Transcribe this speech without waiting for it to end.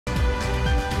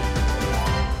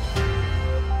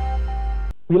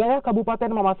Wilayah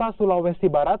Kabupaten Mamasa, Sulawesi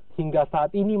Barat hingga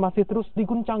saat ini masih terus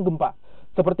diguncang gempa.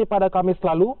 Seperti pada Kamis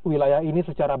lalu, wilayah ini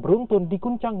secara beruntun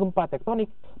diguncang gempa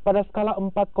tektonik pada skala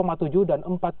 4,7 dan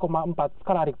 4,4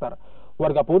 skala Richter.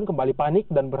 Warga pun kembali panik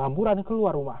dan berhamburan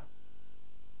keluar rumah.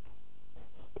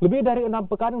 Lebih dari 6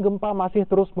 pekan gempa masih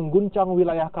terus mengguncang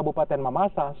wilayah Kabupaten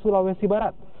Mamasa, Sulawesi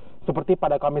Barat. Seperti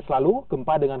pada Kamis lalu,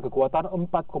 gempa dengan kekuatan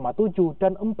 4,7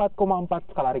 dan 4,4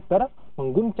 skala Richter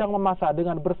mengguncang Mamasa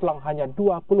dengan berselang hanya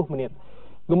 20 menit.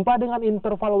 Gempa dengan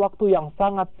interval waktu yang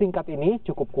sangat singkat ini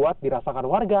cukup kuat dirasakan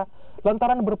warga,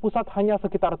 lantaran berpusat hanya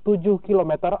sekitar 7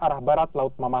 km arah barat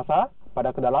Laut Mamasa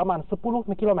pada kedalaman 10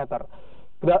 km.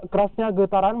 Kerasnya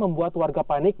getaran membuat warga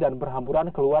panik dan berhamburan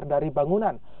keluar dari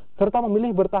bangunan, serta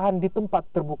memilih bertahan di tempat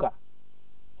terbuka.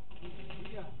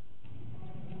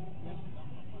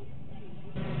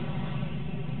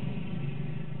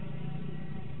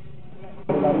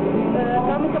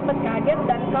 Kami sempat kaget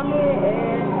dan kami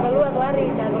keluar lari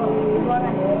dari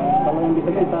ruangan. Kalau yang di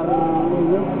sekitar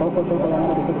ini, toko-toko yang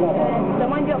ada di sebelah,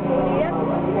 semenjak kuliah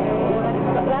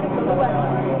lari keluar.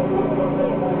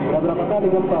 Berapa kali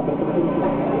gempa berturut-turut?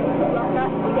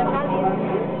 3 kali.